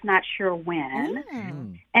 I'm just not sure when.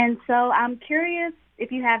 And so I'm curious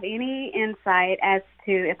if you have any insight as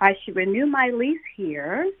to if I should renew my lease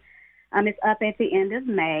here. It's up at the end of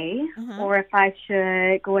May, or if I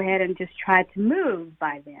should go ahead and just try to move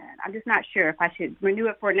by then. I'm just not sure if I should renew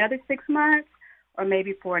it for another 6 months or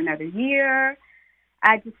maybe for another year.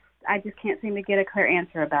 I just can't seem to get a clear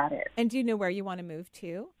answer about it. And do you know where you want to move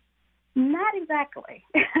to? Not exactly.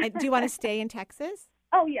 Do you want to stay in Texas?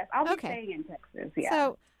 Oh, yes. I'll be Okay. staying in Texas, yeah.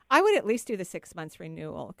 So I would at least do the 6 months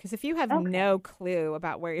renewal, because if you have no clue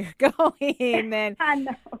about where you're going, then I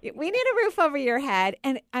know. we need a roof over your head.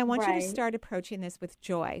 And I want you to Right. start approaching this with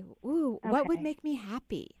joy. Ooh, what would Okay. make me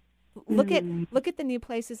happy? Look at the new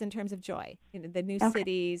places in terms of joy, the new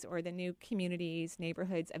cities or the new communities,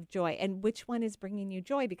 neighborhoods of joy, and which one is bringing you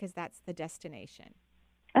joy, because that's the destination.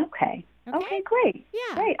 Okay. Okay? Okay, great.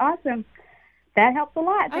 Yeah. Great, awesome. That helps a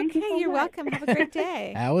lot. Thank you so you're much. welcome. Have a great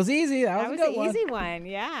day. That was easy. That was a good an one. easy one.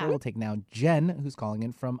 Yeah. So we'll take now Jen, who's calling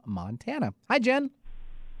in from Montana. Hi, Jen.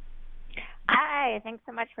 Hi, thanks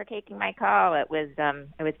so much for taking my call. It was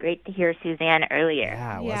great to hear Suzanne earlier.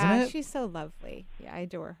 Yeah, Yeah, wasn't it? she's so lovely. Yeah, I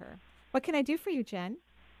adore her. What can I do for you, Jen?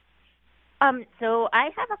 So I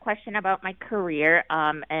have a question about my career,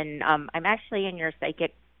 and I'm actually in your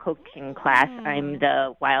psychic coaching class. I'm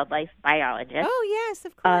the wildlife biologist. Oh, yes,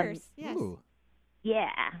 of course. Yes. Ooh.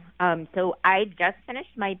 Yeah. So I just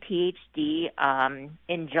finished my PhD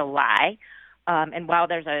in July. And while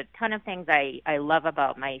there's a ton of things I love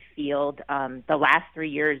about my field, the last 3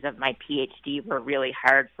 years of my PhD were really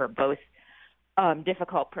hard for both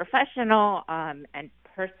difficult professional and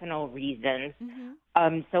personal reasons.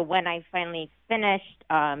 So when I finally finished,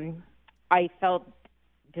 I felt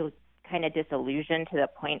kind of disillusioned to the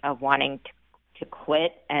point of wanting to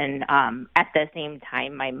quit. And at the same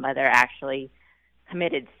time, my mother actually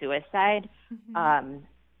committed suicide.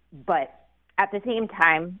 But at the same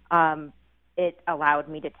time, it allowed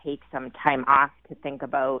me to take some time off to think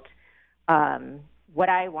about what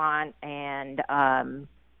I want and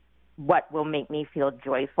what will make me feel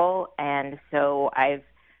joyful. And so I've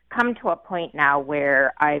come to a point now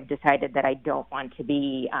where I've decided that I don't want to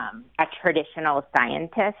be a traditional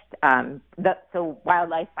scientist. So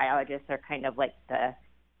wildlife biologists are kind of like the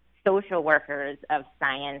social workers of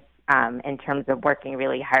science in terms of working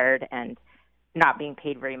really hard and not being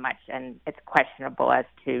paid very much, and it's questionable as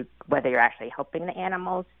to whether you're actually helping the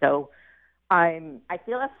animals. So I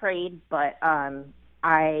feel afraid, but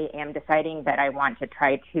I am deciding that I want to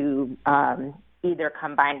try to either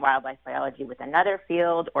combine wildlife biology with another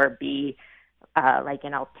field or be like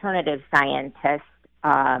an alternative scientist,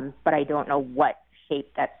 but I don't know what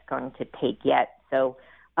shape that's going to take yet. So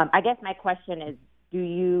I guess my question is, do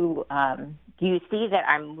you see that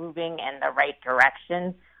I'm moving in the right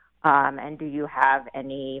direction? And do you have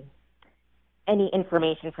any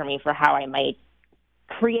information for me for how I might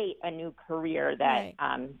create a new career that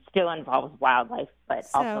still involves wildlife, but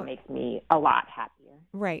also makes me a lot happier?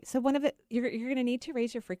 Right. So one of it, you're going to need to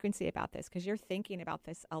raise your frequency about this, because you're thinking about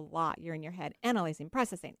this a lot. You're in your head, analyzing,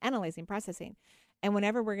 processing. And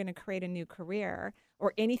whenever we're going to create a new career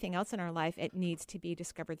or anything else in our life, it needs to be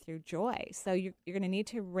discovered through joy. So you're going to need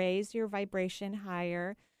to raise your vibration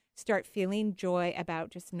higher. Start feeling joy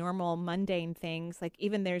about just normal, mundane things. Like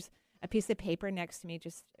even there's a piece of paper next to me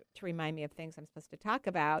just to remind me of things I'm supposed to talk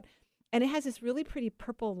about. And it has this really pretty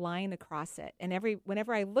purple line across it. And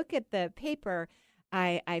whenever I look at the paper,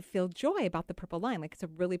 I feel joy about the purple line. Like it's a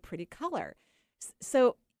really pretty color.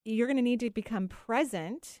 So you're going to need to become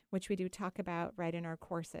present, which we do talk about right in our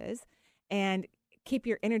courses, and keep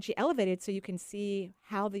your energy elevated so you can see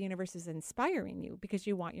how the universe is inspiring you, because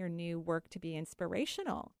you want your new work to be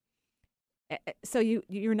inspirational. So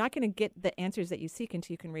you're not going to get the answers that you seek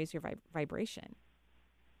until you can raise your vibration.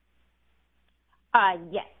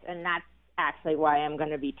 Yes, and that's actually why I'm going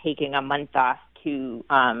to be taking a month off to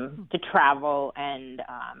travel and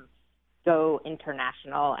go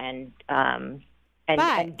international and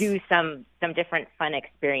do some different fun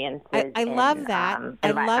experiences. I love that.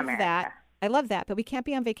 I love that. I love that, but we can't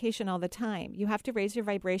be on vacation all the time. You have to raise your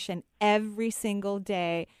vibration every single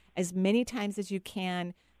day, as many times as you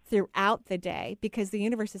can throughout the day, because the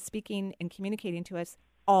universe is speaking and communicating to us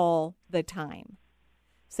all the time.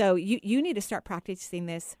 So you need to start practicing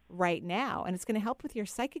this right now, and it's going to help with your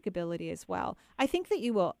psychic ability as well. I think that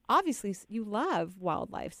you will, obviously, you love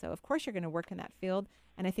wildlife, so of course you're going to work in that field,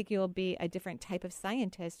 and I think you'll be a different type of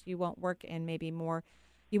scientist. You won't work in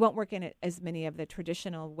as many of the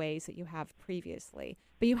traditional ways that you have previously.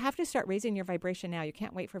 But you have to start raising your vibration now. You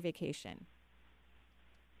can't wait for vacation.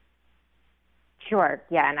 Sure.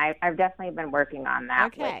 Yeah, and I've definitely been working on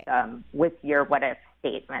that with your what if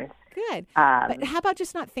statements. Good. But how about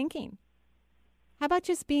just not thinking? How about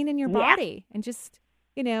just being in your body and just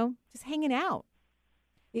hanging out?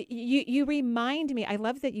 You remind me. I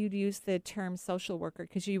love that you use the term social worker,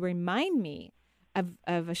 because you remind me of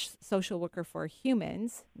a social worker for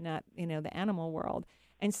humans, not the animal world.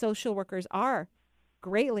 And social workers are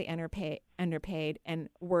greatly underpaid and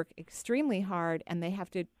work extremely hard, and they have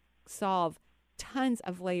to solve tons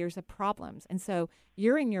of layers of problems. And so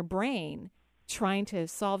you're in your brain trying to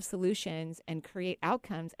solve solutions and create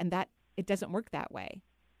outcomes, and that it doesn't work that way.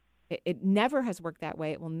 It never has worked that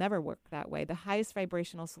way. It will never work that way. The highest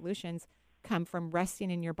vibrational solutions come from resting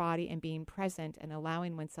in your body and being present and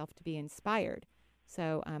allowing oneself to be inspired.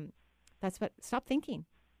 So stop thinking.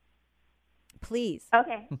 Please.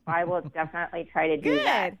 Okay. I will definitely try to do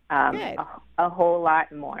that Good. A whole lot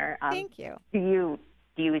more. Thank you. Do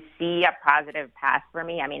you see a positive path for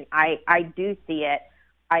me? I mean, I do see it.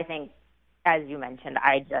 I think, as you mentioned,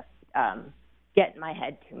 I just get in my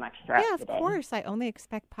head too much throughout the day. Yeah, of course. I only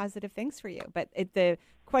expect positive things for you. But the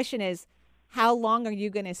question is, how long are you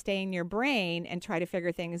going to stay in your brain and try to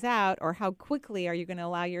figure things out, or how quickly are you going to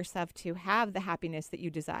allow yourself to have the happiness that you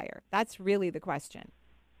desire? That's really the question.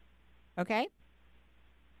 Okay?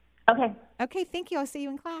 Okay. Okay, thank you. I'll see you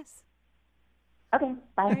in class. Okay,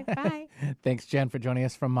 bye. All right, bye. Thanks, Jen, for joining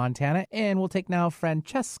us from Montana. And we'll take now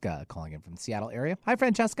Francesca, calling in from the Seattle area. Hi,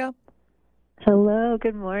 Francesca. Hello,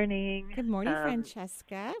 good morning. Good morning,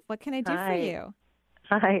 Francesca. What can I do for you?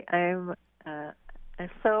 Hi, I'm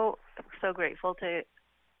so grateful to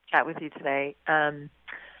chat with you today. I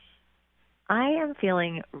am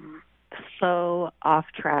feeling so off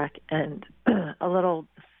track and a little,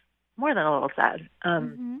 more than a little sad.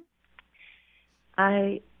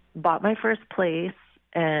 I bought my first place,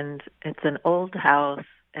 and it's an old house,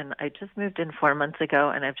 and I just moved in 4 months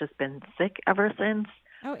ago, and I've just been sick ever since.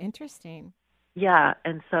 Oh, interesting. Yeah,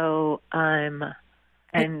 and so and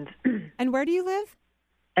where do you live?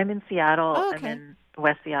 I'm in Seattle. Oh, okay. I'm in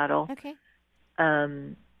West Seattle. Okay.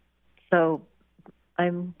 So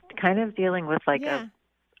I'm kind of dealing with a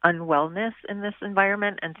unwellness in this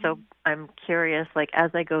environment, and so I'm curious,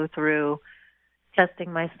 as I go through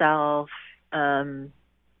testing myself, and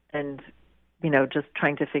just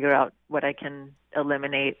trying to figure out what I can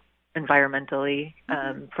eliminate environmentally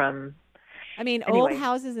from. I mean, old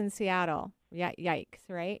houses in Seattle. Yeah, yikes,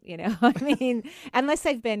 right? I mean, unless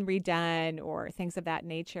they've been redone or things of that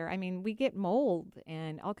nature. I mean, we get mold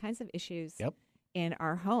and all kinds of issues in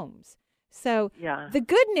our homes. So the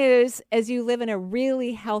good news is you live in a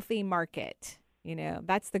really healthy market.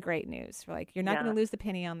 That's the great news. You're not going to lose a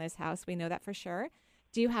penny on this house. We know that for sure.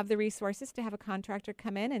 Do you have the resources to have a contractor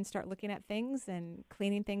come in and start looking at things and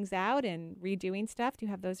cleaning things out and redoing stuff? Do you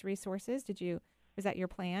have those resources? Was that your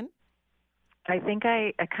plan? I think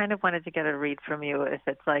I kind of wanted to get a read from you if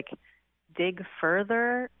it's dig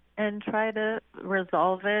further and try to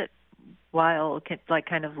resolve it while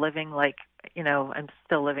kind of living I'm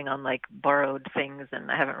still living on borrowed things,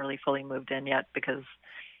 and I haven't really fully moved in yet because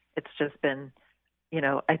it's just been,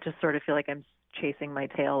 I just sort of feel like I'm chasing my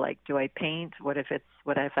tail. Do I paint? What if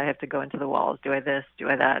I have to go into the walls? Do I this? Do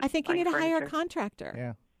I that? I think you need to hire a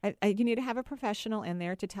contractor. Yeah. You need to have a professional in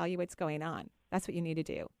there to tell you what's going on. That's what you need to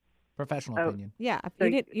do. Professional opinion. Yeah. So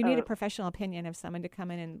you need a professional opinion of someone to come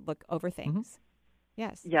in and look over things.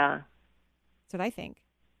 Yes. Yeah. That's what I think.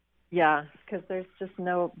 Yeah, because there's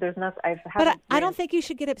nothing. But I don't think you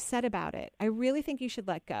should get upset about it. I really think you should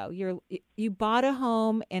let go. You bought a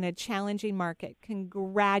home in a challenging market.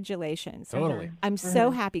 Congratulations. Totally. I'm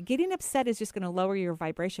so happy. Getting upset is just going to lower your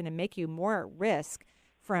vibration and make you more at risk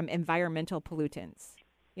from environmental pollutants.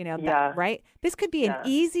 Right? This could be an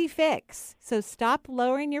easy fix. So stop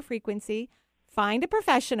lowering your frequency. Find a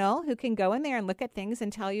professional who can go in there and look at things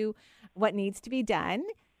and tell you what needs to be done.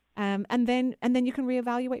 And then you can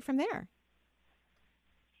reevaluate from there.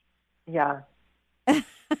 Yeah.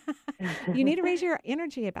 You need to raise your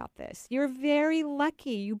energy about this. You're very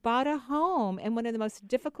lucky. You bought a home in one of the most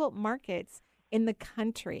difficult markets in the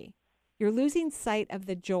country. You're losing sight of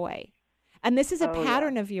the joy. And this is a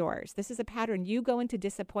pattern of yours. This is a pattern. You go into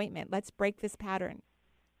disappointment. Let's break this pattern.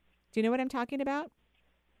 Do you know what I'm talking about?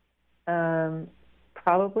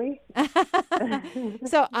 Probably.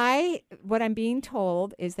 So what I'm being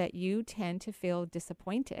told is that you tend to feel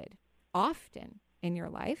disappointed often in your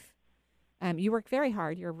life. You work very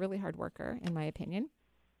hard. You're a really hard worker, in my opinion.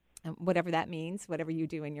 Whatever that means, whatever you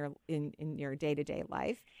do in your day-to-day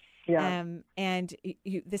life. Yeah. And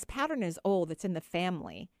this pattern is old. It's in the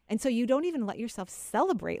family. And so you don't even let yourself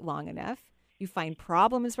celebrate long enough. You find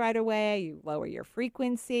problems right away. You lower your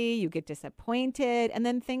frequency. You get disappointed. And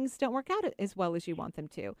then things don't work out as well as you want them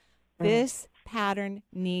to. This pattern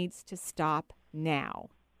needs to stop now.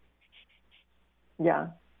 Yeah.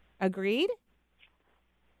 Agreed?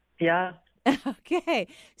 Yeah. Okay.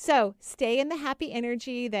 So stay in the happy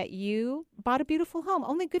energy that you bought a beautiful home.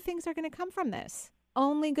 Only good things are going to come from this.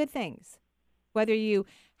 Only good things. Whether you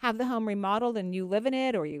have the home remodeled and you live in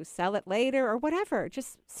it or you sell it later or whatever,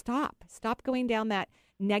 just stop. Stop going down that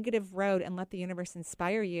negative road and let the universe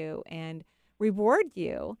inspire you and reward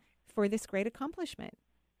you for this great accomplishment.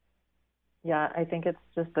 Yeah, I think it's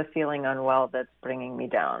just the feeling unwell that's bringing me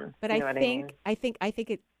down. But you know I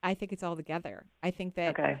think it's all together. I think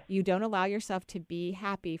that you don't allow yourself to be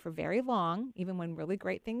happy for very long, even when really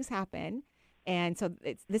great things happen. And so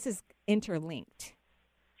this is interlinked.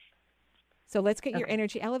 So let's get your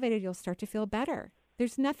energy elevated. You'll start to feel better.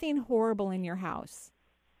 There's nothing horrible in your house,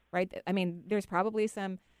 right? I mean, there's probably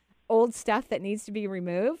some old stuff that needs to be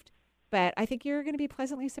removed, but I think you're going to be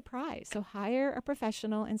pleasantly surprised. So hire a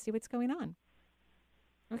professional and see what's going on.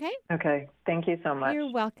 Okay? Okay. Thank you so much.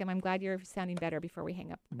 You're welcome. I'm glad you're sounding better before we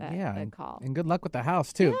hang up the call. And good luck with the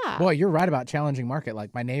house, too. Yeah. Boy, you're right about challenging market.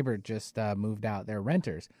 Like my neighbor just moved out. They're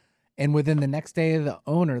renters. And within the next day, the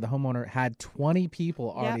homeowner, had 20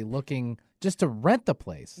 people already looking just to rent the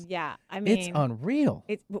place. Yeah. I mean, it's unreal.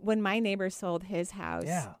 When my neighbor sold his house,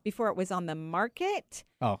 before it was on the market,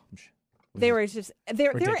 there were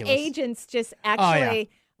agents just actually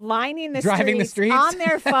lining the driving streets on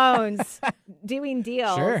their phones, doing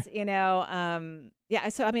deals. Sure. You know,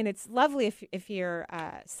 So I mean, it's lovely if you're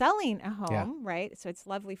selling a home, right? So it's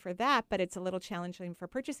lovely for that, but it's a little challenging for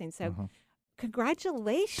purchasing. So.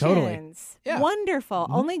 Congratulations. Totally. Yeah. Wonderful.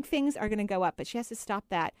 Only things are going to go up, but she has to stop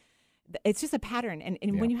that. It's just a pattern.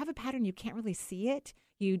 And when you have a pattern, you can't really see it.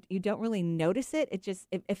 You don't really notice it.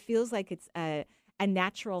 It feels like it's a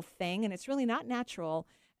natural thing, and it's really not natural.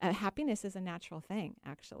 Happiness is a natural thing,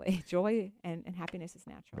 actually. Joy and happiness is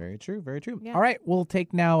natural. Very true. Very true. Yeah. All right. We'll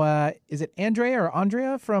take now, is it Andrea or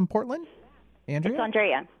Andrea from Portland? Andrea? It's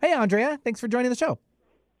Andrea. Hey, Andrea. Thanks for joining the show.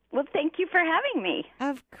 Well, thank you for having me.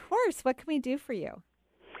 Of course. What can we do for you?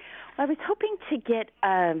 Well, I was hoping to get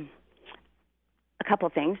a couple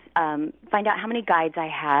of things. Find out how many guides I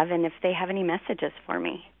have and if they have any messages for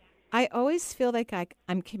me. I always feel like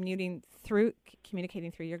I'm communicating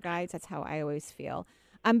through your guides. That's how I always feel.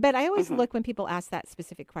 But I always look when people ask that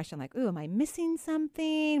specific question, like, "Ooh, am I missing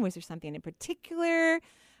something? Was there something in particular?"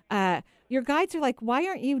 Your guides are like, "Why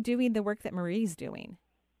aren't you doing the work that Marie's doing?"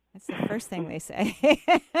 That's the first thing they say.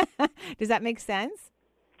 Does that make sense?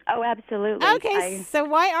 Oh, absolutely. Okay, so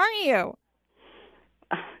why aren't you?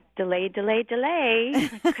 Delay.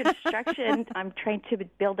 Construction. I'm trying to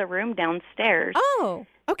build a room downstairs. Oh,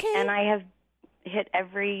 okay. And I have hit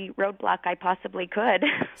every roadblock I possibly could.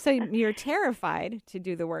 So you're terrified to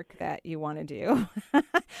do the work that you want to do.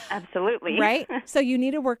 Absolutely. Right? So you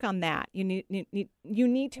need to work on that. You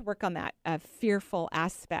need to work on that fearful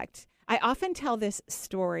aspect. I often tell this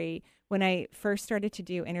story. When I first started to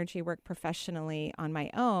do energy work professionally on my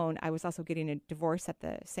own, I was also getting a divorce at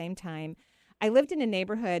the same time. I lived in a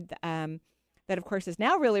neighborhood that, of course, is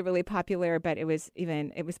now really, really popular, but it was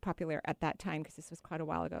popular at that time because this was quite a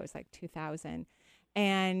while ago. It was like 2000.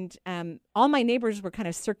 And all my neighbors were kind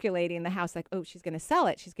of circulating the house like, oh, she's going to sell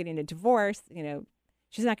it. She's getting a divorce. You know,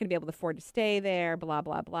 she's not going to be able to afford to stay there, blah,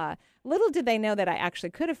 blah, blah. Little did they know that I actually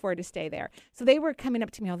could afford to stay there. So they were coming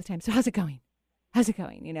up to me all the time. So how's it going? How's it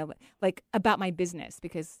going? You know, like about my business,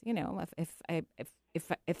 because, you know,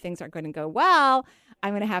 if things aren't going to go well,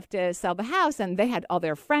 I'm going to have to sell the house. And they had all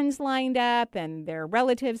their friends lined up and their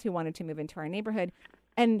relatives who wanted to move into our neighborhood.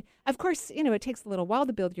 And of course, you know, it takes a little while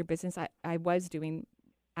to build your business. I was doing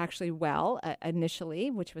actually well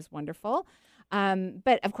initially, which was wonderful.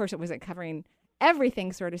 But of course, it wasn't covering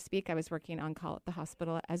everything, so to speak. I was working on call at the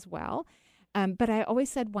hospital as well. But I always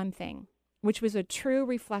said one thing, which was a true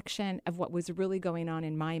reflection of what was really going on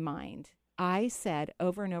in my mind. I said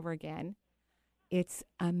over and over again, it's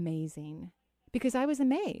amazing. Because I was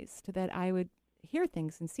amazed that I would hear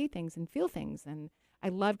things and see things and feel things. And I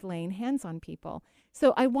loved laying hands on people.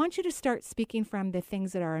 So I want you to start speaking from the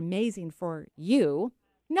things that are amazing for you,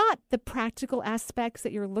 not the practical aspects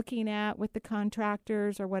that you're looking at with the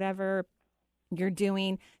contractors or whatever you're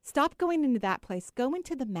doing. Stop going into that place. Go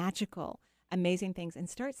into the magical, amazing things and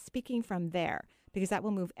start speaking from there, because that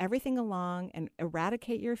will move everything along and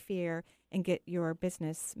eradicate your fear and get your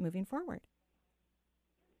business moving forward.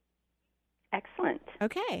 Excellent.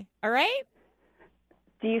 Okay. All right.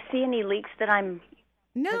 Do you see any leaks that I'm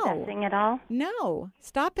possessing at all? No.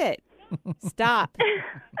 Stop it. Stop.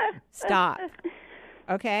 Stop.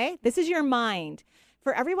 Okay? This is your mind.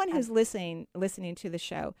 For everyone who's listening to the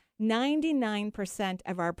show, 99%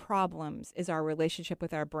 of our problems is our relationship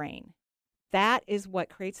with our brain. That is what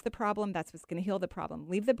creates the problem. That's what's going to heal the problem.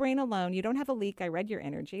 Leave the brain alone. You don't have a leak. I read your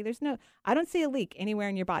energy. I don't see a leak anywhere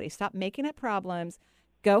in your body. Stop making up problems.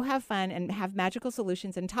 Go have fun and have magical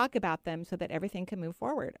solutions and talk about them so that everything can move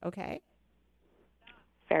forward. Okay?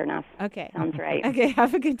 Fair enough. Okay. Sounds right. Okay.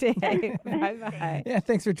 Have a good day. Bye-bye. Yeah,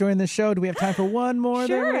 thanks for joining the show. Do we have time for one more?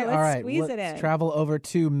 Sure. There? Let's All right, squeeze it let's in. travel over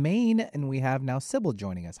to Maine, and we have now Sybil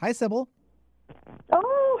joining us. Hi, Sybil.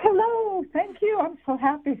 Oh, hello. Thank you. I'm so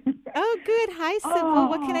happy. Oh, good. Hi, Sybil.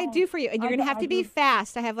 What can I do for you? And you're going to have to be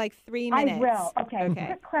fast. I have like 3 minutes. I will. Okay.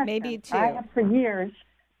 Quick question. Maybe 2. I have for years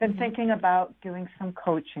been thinking about doing some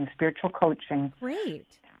coaching, spiritual coaching. Great.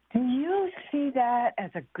 Do you see that as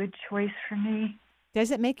a good choice for me? Does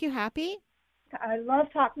it make you happy? I love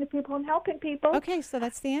talking to people and helping people. Okay, so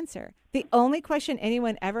that's the answer. The only question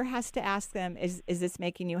anyone ever has to ask them is this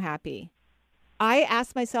making you happy? I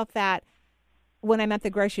ask myself that when I'm at the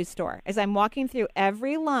grocery store. As I'm walking through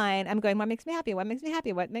every line, I'm going, what makes me happy? What makes me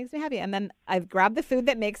happy? What makes me happy? And then I've grabbed the food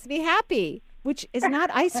that makes me happy, which is not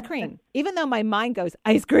ice cream. Even though my mind goes,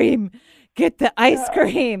 ice cream, get the ice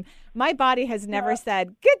cream. My body has never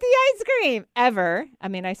said, get the ice cream, ever. I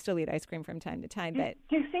mean, I still eat ice cream from time to time, but...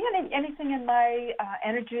 Do you see anything in my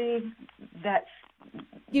energy that's...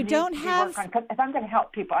 You don't have... If I'm going to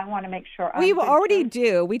help people, I want to make sure... We already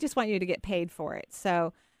do. We just want you to get paid for it.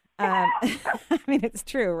 So... I mean, it's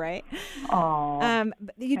true, right?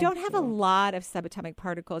 You don't have a lot of subatomic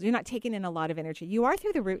particles. You're not taking in a lot of energy. You are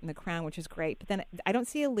through the root and the crown, which is great. But then I don't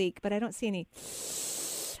see a leak, but I don't see any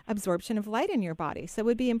absorption of light in your body. So it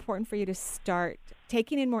would be important for you to start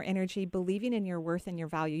taking in more energy, believing in your worth and your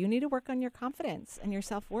value. You need to work on your confidence and your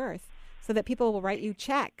self-worth so that people will write you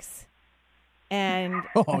checks. And,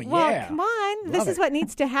 well, come on. This is what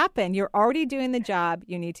needs to happen. You're already doing the job.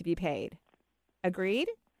 You need to be paid. Agreed?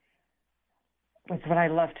 That's what I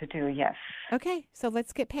love to do, yes. Okay, so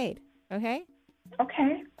let's get paid, okay?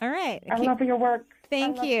 Okay. All right. I love your work.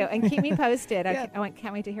 Thank you, and keep me posted. Yeah. I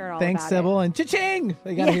can't wait to hear all Thanks, about Sybil, it. and cha-ching!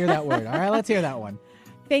 We got to hear that word. All right, let's hear that one.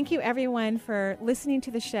 Thank you, everyone, for listening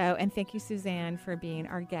to the show, and thank you, Suzanne, for being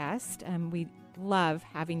our guest. We love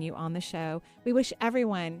having you on the show. We wish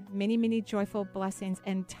everyone many, many joyful blessings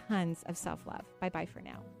and tons of self-love. Bye-bye for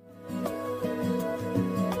now.